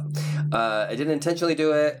stood out. I didn't intentionally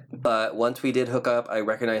do it, but once we did hook up, I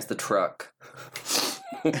recognized the truck.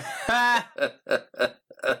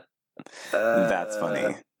 That's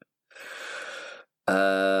funny.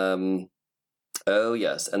 Oh,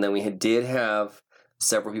 yes. And then we did have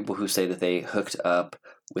several people who say that they hooked up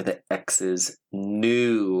with an ex's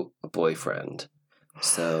new boyfriend.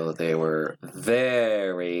 So they were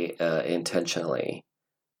very intentionally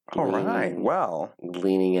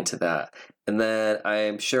leaning into that. And then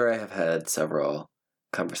I'm sure I have had several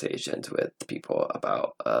conversations with people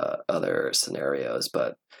about other scenarios,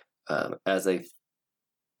 but as I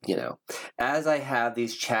have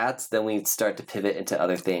these chats, then we start to pivot into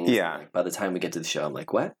other things. Yeah. Like, by the time we get to the show, I'm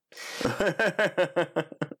like, what?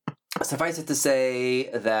 Suffice it to say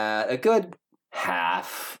that a good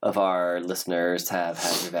half of our listeners have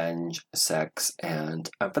had revenge sex, and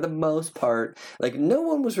for the most part, like, no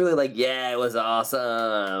one was really like, yeah, it was awesome.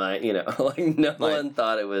 No one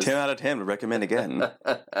thought it was 10 out of 10 would recommend again.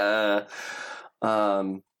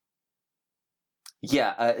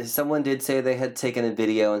 Someone did say they had taken a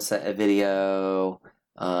video and sent a video,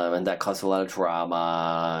 and that caused a lot of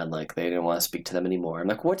drama, and like they didn't want to speak to them anymore. I'm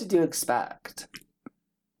like, what did you expect?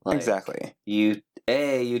 Like, exactly. You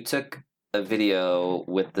took a video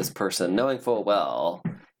with this person knowing full well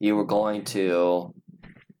you were going to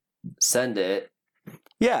send it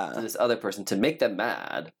to this other person to make them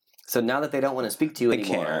mad. So now that they don't want to speak to you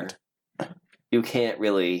anymore, you can't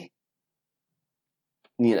really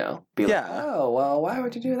be like, oh, well, why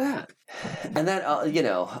would you do that? And then,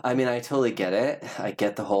 I totally get it. I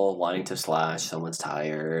get the whole wanting to slash someone's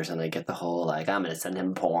tires, and I get the whole, like, I'm going to send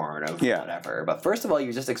him porn or whatever. But first of all,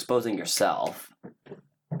 you're just exposing yourself.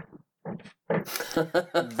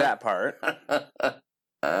 That part.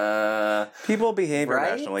 People behave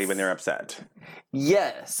irrationally when they're upset.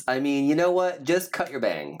 Yes. I mean, you know what? Just cut your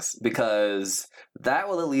bangs, because that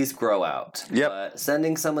will at least grow out. Yep. But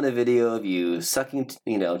sending someone a video of you sucking,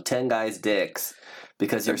 10 guys' dicks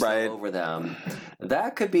because you're so over them,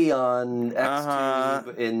 that could be on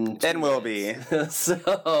XTube in 2 and will be.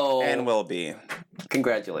 So. And will be.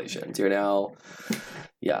 Congratulations. You're now...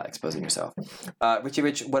 exposing yourself. Richie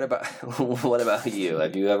Rich, what about you?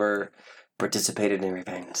 Have you ever participated in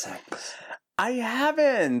revenge sex? I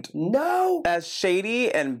haven't. No. As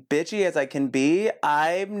shady and bitchy as I can be,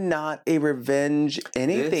 I'm not a revenge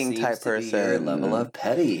anything type person. Be your level of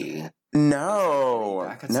petty.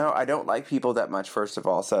 No, I don't like people that much. First of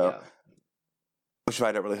all, so. Yeah. Which is why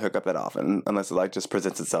I don't really hook up that often, unless it like just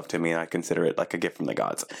presents itself to me and I consider it like a gift from the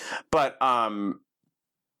gods. But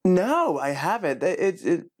no, I haven't.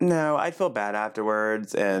 No, I'd feel bad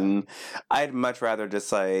afterwards, and I'd much rather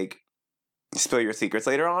just like spill your secrets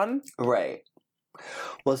later on. Right.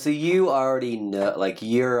 Well, so you already know, like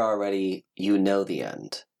you know the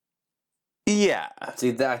end. Yeah.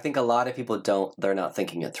 See, I think a lot of people they're not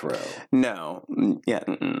thinking it through. No. Yeah.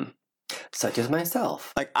 Mm-mm. Such as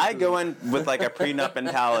myself. Like, I go in with, like, a prenup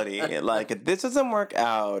mentality. Like, if this doesn't work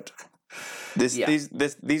out, these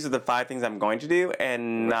are the 5 things I'm going to do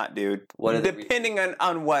and not do, depending on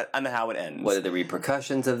how it ends. What are the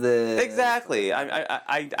repercussions of this? Exactly.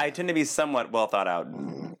 I tend to be somewhat well thought out,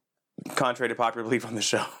 contrary to popular belief on the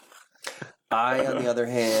show. I, on the other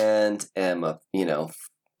hand, am a,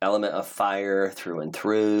 element of fire through and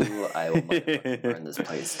through. I will burn this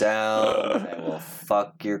place down. I will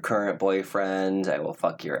fuck your current boyfriend. I will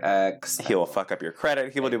fuck your ex. He will fuck up your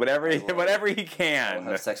credit. He will do whatever he can. I will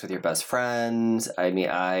have sex with your best friend. I mean,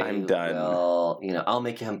 I'm done. I'll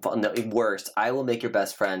make him fall. No, worse, I will make your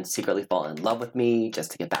best friend secretly fall in love with me just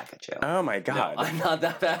to get back at you. Oh my God. No, I'm not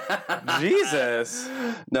that bad. Jesus.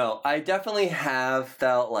 No, I definitely have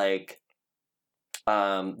felt like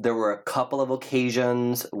there were a couple of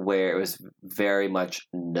occasions where it was very much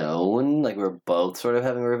known, like we were both sort of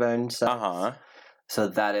having revenge sex. So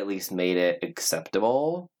that at least made it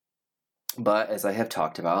acceptable. But as I have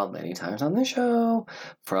talked about many times on the show,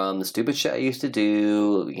 from the stupid shit I used to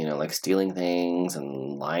do, like stealing things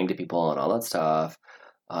and lying to people and all that stuff,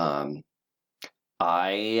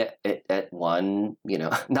 at one,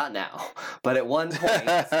 not now, but at one point,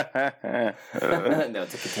 no,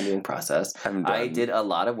 it's a continuing process. I did a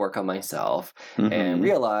lot of work on myself and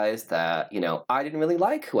realized that, I didn't really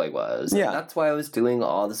like who I was. Yeah. And that's why I was doing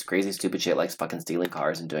all this crazy, stupid shit, like fucking stealing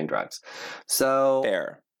cars and doing drugs. So,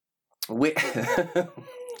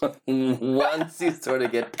 once you sort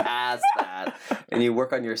of get past that and you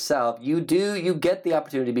work on yourself, you get the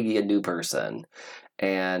opportunity to be a new person.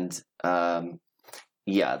 And,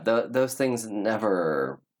 those things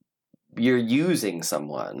never... You're using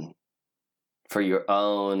someone for your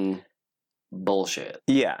own bullshit.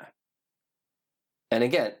 Yeah. And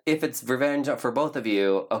again, if it's revenge for both of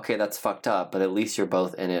you, okay, that's fucked up, but at least you're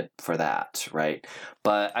both in it for that, right?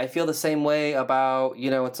 But I feel the same way about,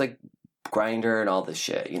 it's like Grindr and all this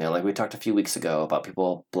shit. Like we talked a few weeks ago about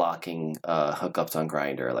people blocking hookups on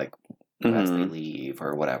Grindr, like as they leave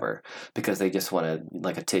or whatever, because they just want to,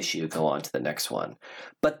 like a tissue, go on to the next one.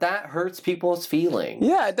 But that hurts people's feelings.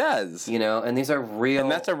 Yeah, it does. And these are real.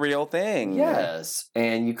 And that's a real thing. Yes.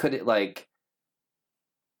 And you could, like,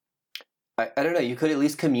 I don't know, you could at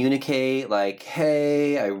least communicate, like,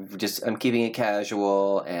 hey, I'm keeping it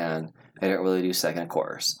casual and I don't really do second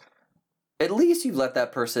course. At least you've let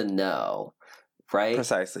that person know. Right?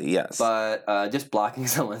 Precisely, yes. But just blocking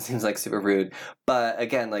someone seems like super rude. But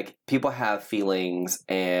again, like, people have feelings,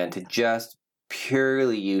 and to just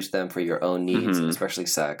purely use them for your own needs, especially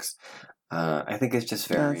sex, I think it's just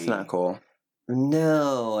very... That's not cool.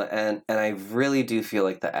 No, and I really do feel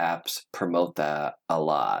like the apps promote that a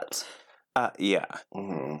lot. Yeah.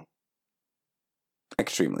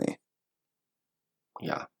 Extremely.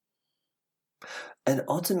 Yeah. And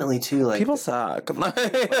ultimately, too, like... People suck.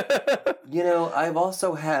 I've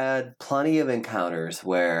also had plenty of encounters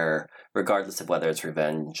where, regardless of whether it's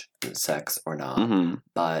revenge, sex, or not,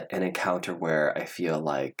 but an encounter where I feel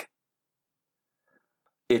like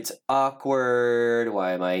it's awkward.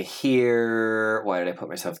 Why am I here? Why did I put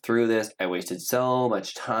myself through this? I wasted so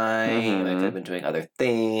much time. I could have been doing other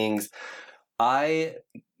things. I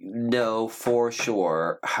know for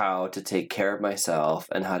sure how to take care of myself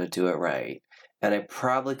and how to do it right. And I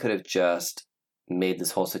probably could have just made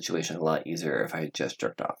this whole situation a lot easier if I had just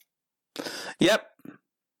jerked off. Yep.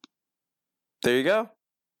 There you go.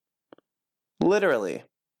 Literally.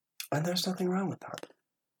 And there's nothing wrong with that.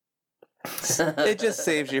 It just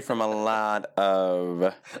saves you from a lot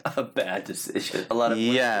of... A bad decision. A lot of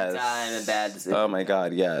time and bad decisions. Oh my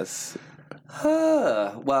God, yes.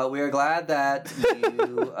 Well, we are glad that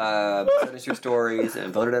you sent us your stories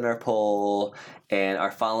and voted in our poll and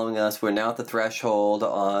are following us. We're now at the threshold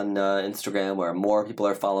on Instagram where more people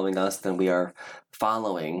are following us than we are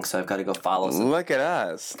following. So I've got to go follow some. Look at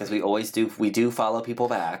us. Because we always do. We do follow people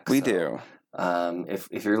back. We do.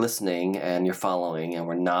 If you're listening and you're following and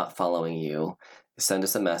we're not following you, send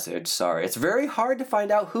us a message. Sorry. It's very hard to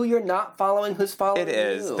find out who you're not following, who's following you. It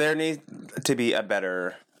is. There needs to be a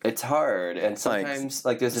better... It's hard, and sometimes,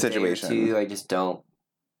 like there's a situation. Day or two, I just don't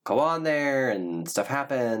go on there, and stuff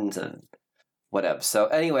happens, and whatever. So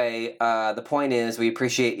anyway, the point is we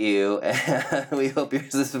appreciate you and we hope you're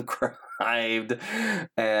subscribed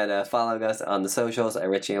and following us on the socials at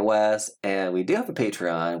Richie and Wes. And we do have a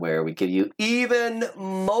Patreon where we give you even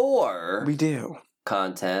more We do.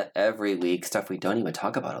 content every week, stuff we don't even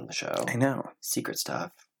talk about on the show. I know. Secret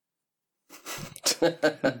stuff.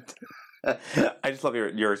 I just love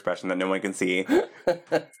your expression that no one can see.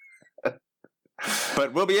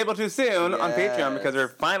 But we'll be able to soon on Patreon because we're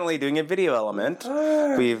finally doing a video element.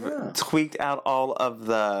 We've tweaked out all of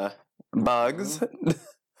the bugs.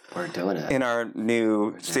 We're doing it. In our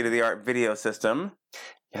new state-of-the-art video system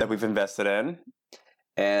that we've invested in.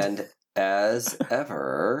 And as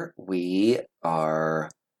ever, we are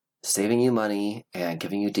saving you money and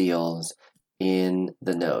giving you deals in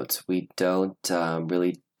the notes. We don't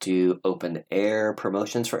really do open air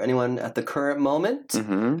promotions for anyone at the current moment.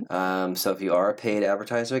 Mm-hmm. So if you are a paid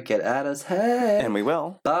advertiser, get at us. Hey! And we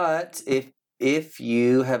will. But if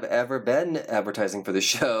you have ever been advertising for the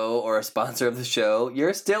show or a sponsor of the show,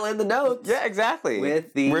 you're still in the notes. Yeah, exactly.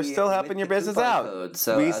 We're still helping your business out. Code.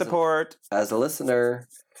 So we support as a listener,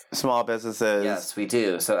 small businesses. Yes, we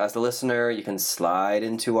do. So as a listener, you can slide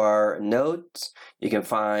into our notes. You can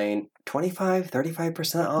find 25,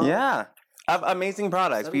 35% off. Yeah. Of amazing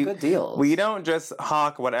products. Good deals. We don't just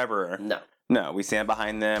hawk whatever. No, we stand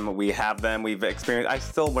behind them. We have them. We've experienced. I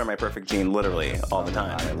still wear my Perfect Jean literally all the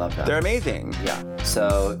time. I love that. They're amazing. Yeah.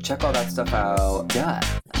 So check all that stuff out. Yeah.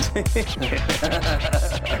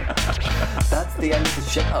 That's the end of the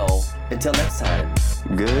show. Until next time.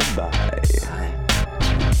 Goodbye.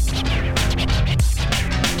 Bye.